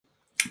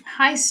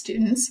Hi,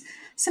 students.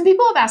 Some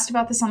people have asked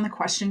about this on the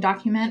question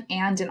document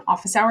and in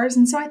office hours,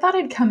 and so I thought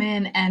I'd come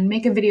in and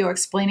make a video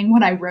explaining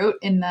what I wrote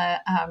in the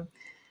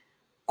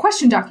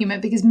question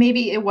document because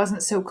maybe it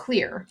wasn't so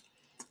clear.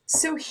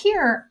 So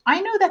here,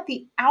 I know that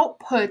the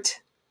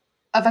output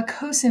of a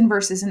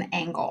cosinverse is an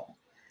angle.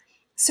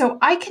 So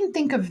I can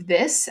think of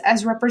this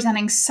as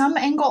representing some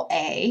angle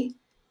A,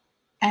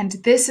 and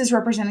this is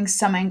representing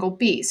some angle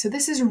B. So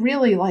this is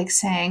really like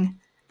saying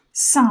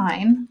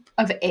sine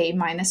of A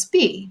minus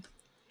B.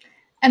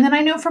 And then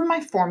I know from my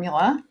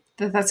formula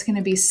that that's going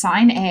to be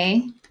sine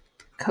A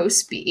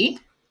cos B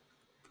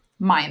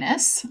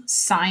minus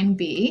sine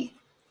B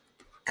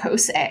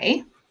cos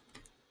A.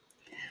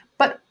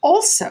 But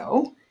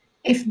also,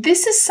 if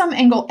this is some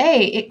angle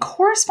A, it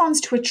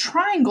corresponds to a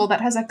triangle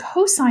that has a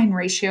cosine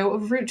ratio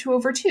of root 2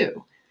 over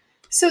 2.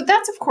 So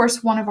that's, of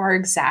course, one of our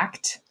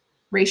exact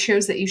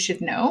ratios that you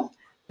should know.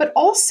 But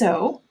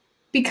also,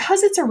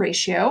 because it's a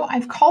ratio,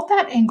 I've called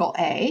that angle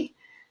A.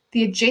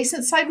 The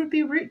adjacent side would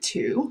be root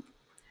 2.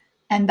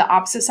 And the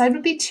opposite side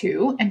would be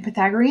 2, and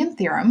Pythagorean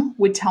theorem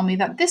would tell me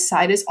that this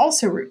side is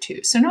also root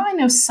 2. So now I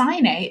know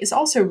sine A is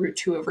also root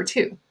 2 over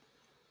 2.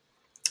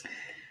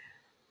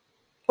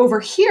 Over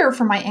here,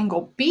 for my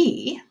angle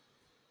B,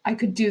 I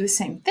could do the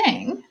same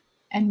thing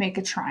and make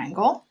a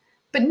triangle.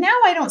 But now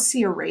I don't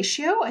see a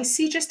ratio. I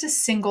see just a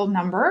single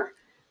number.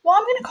 Well,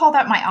 I'm going to call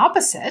that my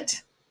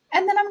opposite,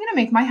 and then I'm going to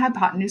make my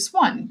hypotenuse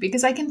 1,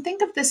 because I can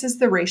think of this as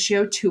the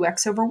ratio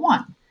 2x over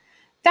 1.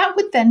 That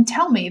would then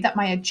tell me that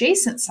my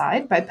adjacent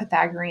side, by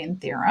Pythagorean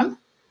theorem,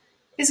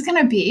 is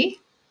going to be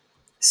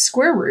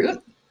square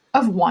root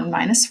of 1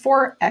 minus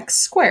 4x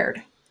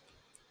squared.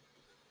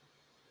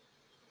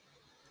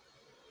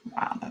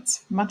 Wow,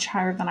 that's much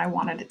higher than I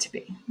wanted it to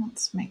be.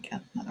 Let's make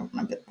another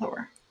one a bit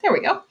lower. There we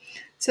go.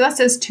 So that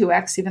says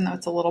 2x, even though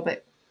it's a little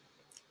bit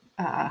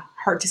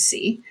hard to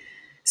see.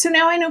 So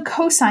now I know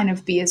cosine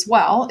of b as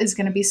well is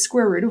going to be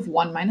square root of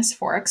 1 minus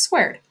 4x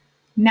squared.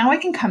 Now I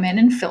can come in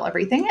and fill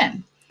everything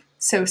in.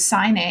 So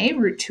sine A,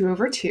 root 2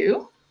 over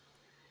 2.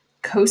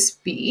 Cos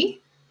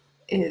B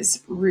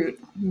is root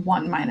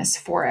 1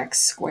 minus 4x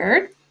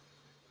squared.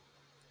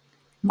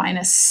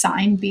 Minus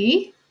sine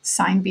B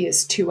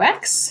is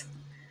 2x.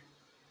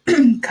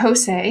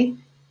 Cos A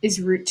is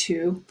root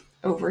 2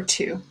 over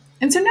 2.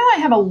 And so now I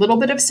have a little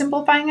bit of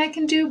simplifying I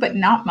can do, but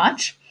not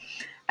much.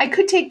 I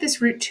could take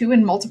this root 2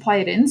 and multiply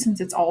it in since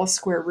it's all a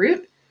square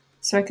root.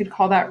 So I could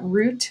call that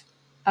root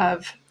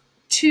of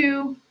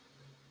 2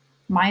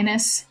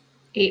 minus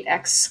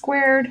 8x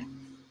squared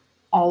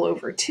all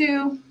over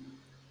 2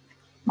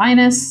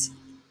 minus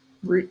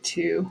root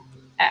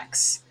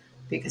 2x,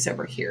 because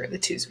over here the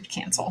 2's would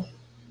cancel.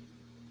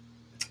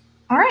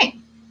 All right,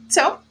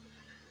 so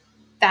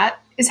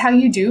that is how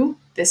you do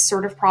this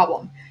sort of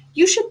problem.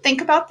 You should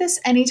think about this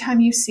anytime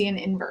you see an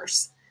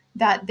inverse,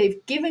 that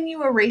they've given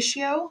you a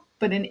ratio,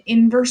 but an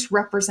inverse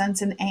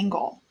represents an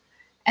angle.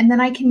 And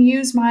then I can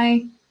use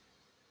my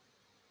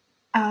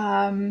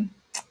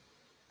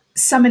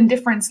sum and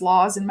difference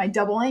laws and my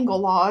double angle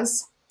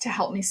laws to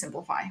help me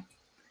simplify.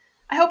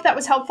 I hope that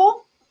was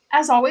helpful.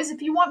 As always,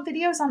 if you want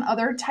videos on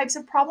other types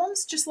of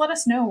problems, just let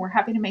us know. We're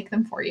happy to make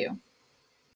them for you.